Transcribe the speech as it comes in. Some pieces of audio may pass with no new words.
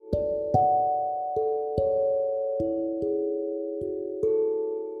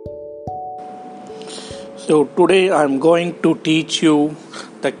So today I'm going to teach you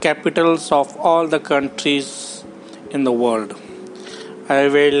the capitals of all the countries in the world. I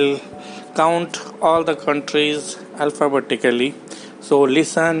will count all the countries alphabetically. So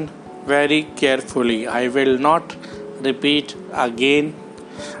listen very carefully. I will not repeat again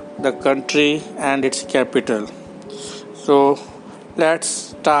the country and its capital. So let's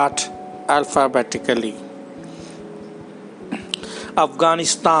start alphabetically.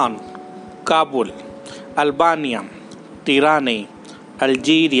 Afghanistan, Kabul. Albania, Tirana,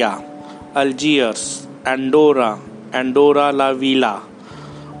 Algeria, Algiers, Andorra, Andorra la Vella,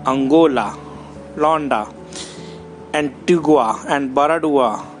 Angola, Luanda, Antigua and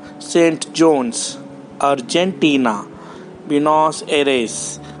Barbuda, St. John's, Argentina, Buenos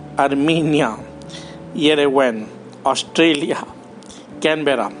Aires, Armenia, Yerevan, Australia,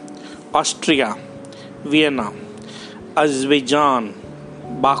 Canberra, Austria, Vienna, Azerbaijan,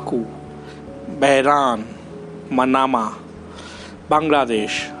 Baku, Bahrain, Manama,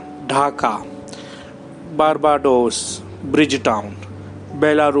 Bangladesh, Dhaka, Barbados, Bridgetown,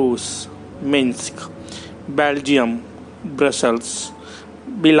 Belarus, Minsk, Belgium, Brussels,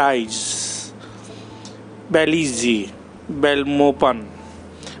 Belize, Belmopan,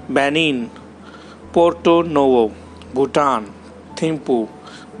 Benin, Porto Novo, Bhutan, Thimphu,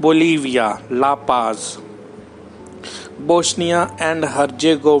 Bolivia, La Paz, Bosnia and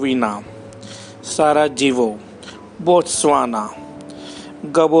Herzegovina, Sarajevo, Botswana,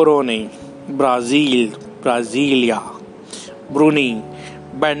 Gaborone, Brazil, Brasilia, Brunei,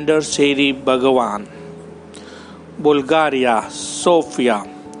 Bandar Seri Begawan, Bulgaria, Sofia,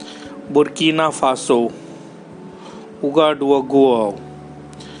 Burkina Faso, Ouagadougou,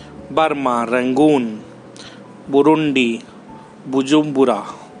 Burma, Rangoon, Burundi, Bujumbura,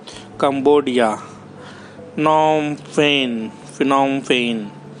 Cambodia, Phnom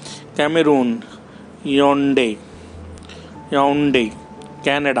Penh, Cameroon, Yaoundé,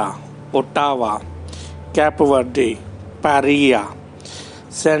 Canada, Ottawa, Cape Verde, Paria,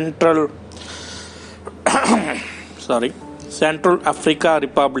 Central Africa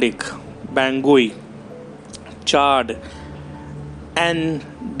Republic, Bangui, Chad, and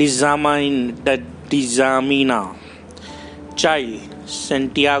Djamena, Chile,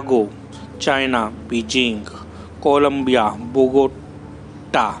 Santiago, China, Beijing, Colombia,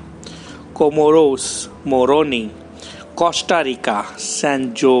 Bogota, Comoros, Moroni, Costa Rica,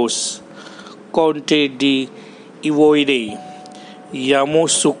 San Jose, Conte de Ivoire,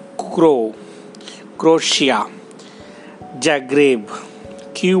 Yamoussoukro, Croatia, Zagreb,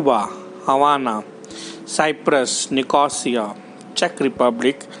 Cuba, Havana, Cyprus, Nicosia, Czech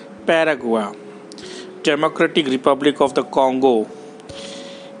Republic, Paraguay, Democratic Republic of the Congo,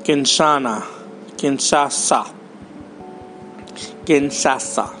 Kinshasa,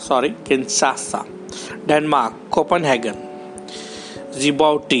 Denmark, Copenhagen,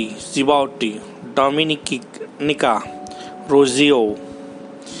 Djibouti, Dominica, Rossio,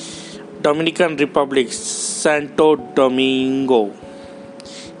 Dominican Republic, Santo Domingo,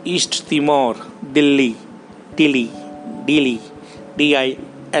 East Timor, Dili, Dili,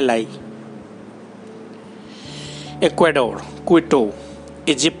 Ecuador, Quito,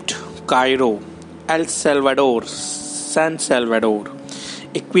 Egypt, Cairo, El Salvador, San Salvador,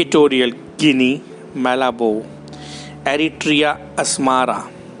 Equatorial Guinea, Malabo, Eritrea, Asmara,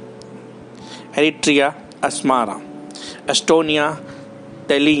 Estonia,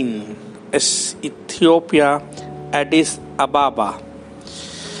 Tallinn, Ethiopia, Addis Ababa,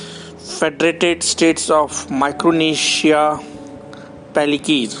 Federated States of Micronesia,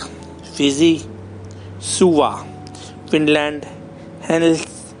 Palikir, Fiji, Suva, Finland,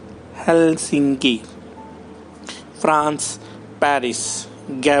 Helsinki, France, Paris,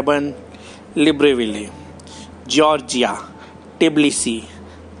 Gabon, Libreville, Georgia, Tbilisi,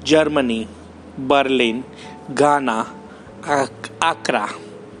 Germany, Berlin, Ghana, Accra,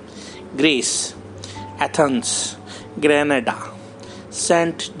 Greece, Athens, Grenada,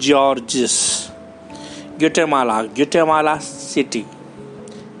 St. George's, Guatemala City,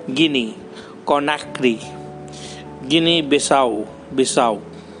 Guinea, Conakry, Guinea-Bissau,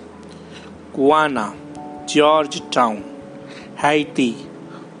 Guyana, Georgetown, Haiti,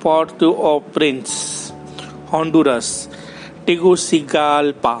 Port-au-Prince, Honduras,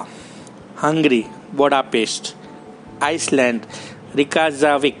 Tegucigalpa, Hungary, Budapest, Iceland,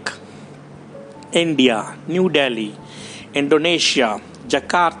 Reykjavik, India, New Delhi, Indonesia,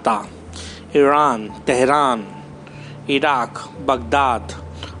 Jakarta, Iran, Tehran, Iraq, Baghdad,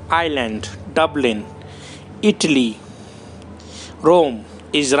 Ireland, Dublin, Italy, Rome,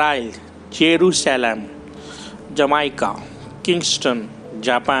 Israel, Jerusalem, Jamaica, Kingston,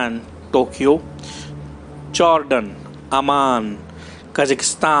 Japan, Tokyo, Jordan, Amman,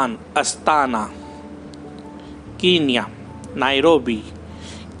 Kazakhstan, Astana, Kenya, Nairobi,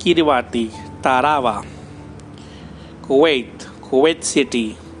 Kiribati, Tarawa, Kuwait, Kuwait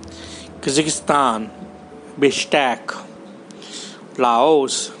City, Kazakhstan, Bishkek,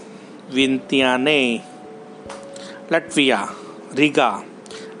 Laos, Vientiane, Latvia, Riga,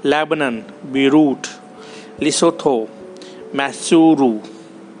 Lebanon, Beirut, Lesotho, Maseru,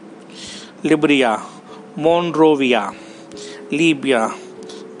 Libya, Monrovia, Libya,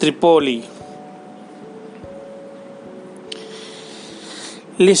 Tripoli,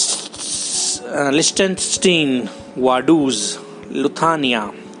 Liechtenstein, Vaduz,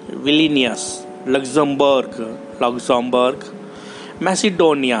 Lithuania, Vilnius, Luxembourg,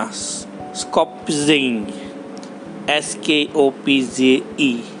 Macedonia, Skopje,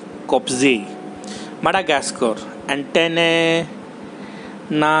 Skopje, Madagascar, Antananarivo,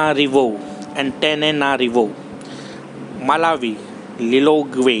 Malawi,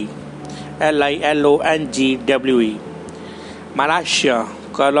 Lilongwe, Lilongwe, Malaysia,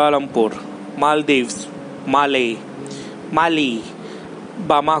 Kuala Lumpur, Maldives, Mali,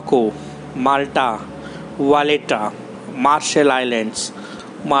 Bamako, Malta, Valletta, Marshall Islands,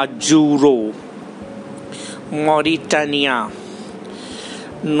 Majuro, Mauritania,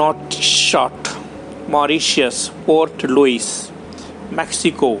 Nouakchott, Mauritius, Port Louis,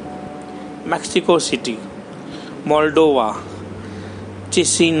 Mexico City, Moldova,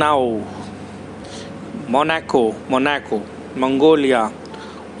 Chisinau, Monaco, Mongolia,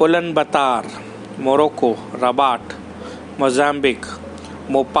 Ulaanbaatar, Morocco, Rabat, Mozambique,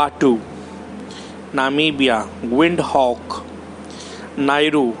 Mopatu, Namibia, Windhoek,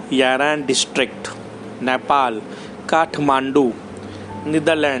 Nauru, Yaran District, Nepal, Kathmandu,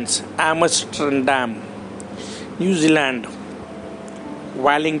 Netherlands, Amsterdam, New Zealand,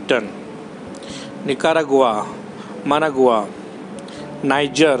 Wellington, Nicaragua, Managua,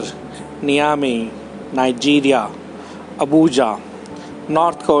 Niger, Niamey, Nigeria, Abuja,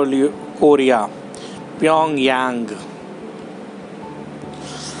 North Korea, Pyongyang,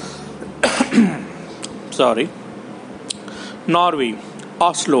 Norway,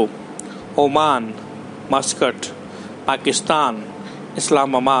 Oslo, Oman, Muscat, Pakistan,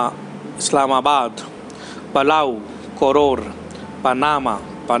 Islamabad, Palau, Koror,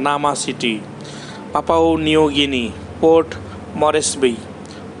 Panama City, Papua New Guinea, Port Moresby,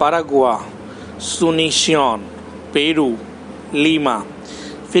 Paraguay, Asunción, Peru, Lima,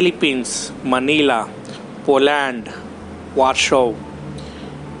 Philippines, Manila, Poland, Warsaw,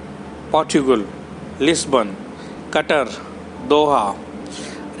 Portugal, Lisbon, Qatar, Doha,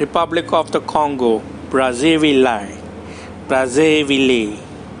 Republic of the Congo, Brazzaville,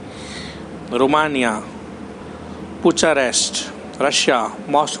 Romania, Bucharest, Russia,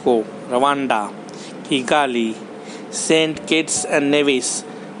 Moscow, Rwanda, Kigali, Saint Kitts and Nevis,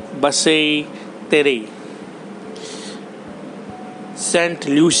 Basseterre, Saint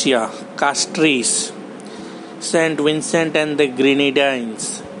Lucia, Castries, Saint Vincent and the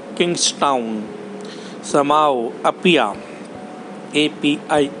Grenadines, Kingstown, Samau, Apia,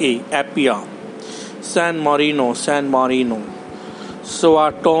 Apia, San Marino,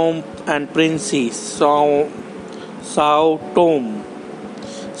 Sao Tome and Principe, Sao Tome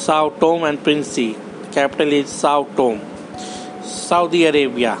and Principe, capital is Sao Tome, Saudi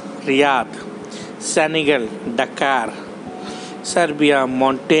Arabia, Riyadh, Senegal, Dakar, Serbia,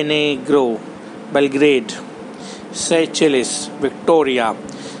 Montenegro, Belgrade, Seychelles, Victoria,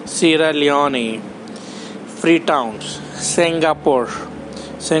 Sierra Leone, Freetown, Singapore,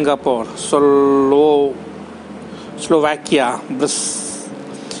 Slovakia,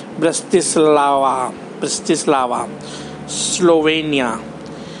 Bratislava, Slovenia,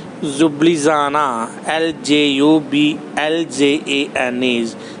 Ljubljana,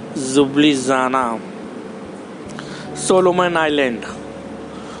 Ljubljana, Solomon Island,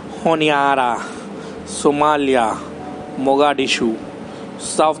 Honiara, Somalia, Mogadishu,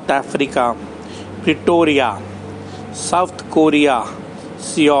 South Africa, Pretoria, South Korea,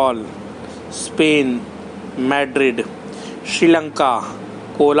 Seoul, Spain, Madrid, Sri Lanka,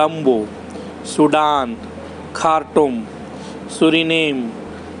 Colombo, Sudan, Khartoum, Suriname,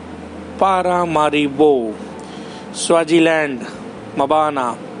 Paramaribo, Swaziland,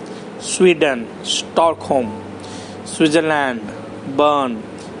 Mbabane, Sweden, Stockholm, Switzerland, Bern,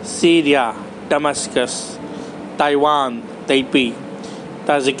 Syria, Damascus, Taiwan, Taipei,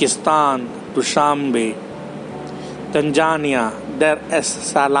 Tajikistan, Dushanbe, Tanzania, Dar es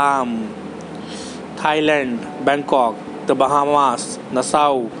Salaam, Thailand, Bangkok, the Bahamas,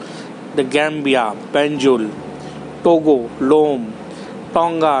 Nassau, the Gambia, Banjul, Togo, Lome,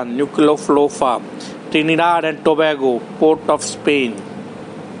 Tonga, Nuku'alofa, Trinidad and Tobago, Port of Spain.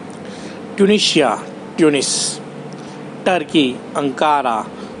 Tunisia, Tunis. Turkey, Ankara.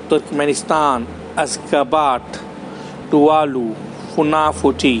 Turkmenistan, Ashgabat. Tuvalu,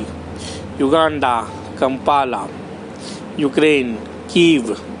 Funafuti. Uganda, Kampala. Ukraine,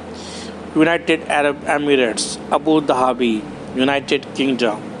 Kyiv. United Arab Emirates, Abu Dhabi. United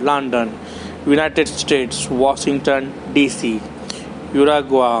Kingdom, London. United States, Washington, D.C.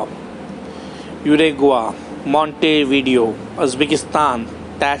 Uruguay, Montevideo. Uzbekistan,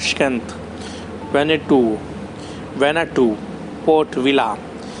 Tashkent. Vanuatu, Port Vila.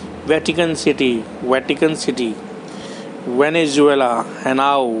 Vatican City, Venezuela,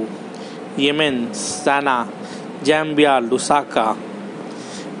 Hanau. Yemen, Sana'a. Zambia, Lusaka.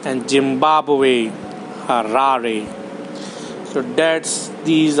 And Zimbabwe, Harare. So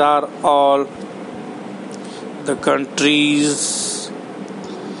these are all the countries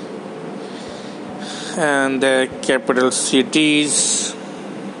and their capital cities.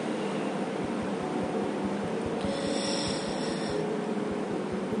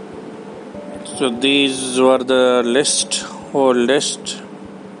 So these were the whole list,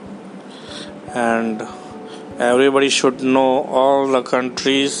 and everybody should know all the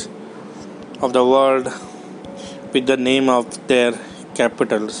countries of the world with the name of their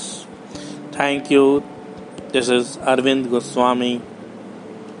capitals. Thank you. This is Arvind Goswami.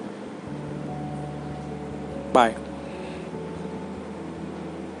 Bye.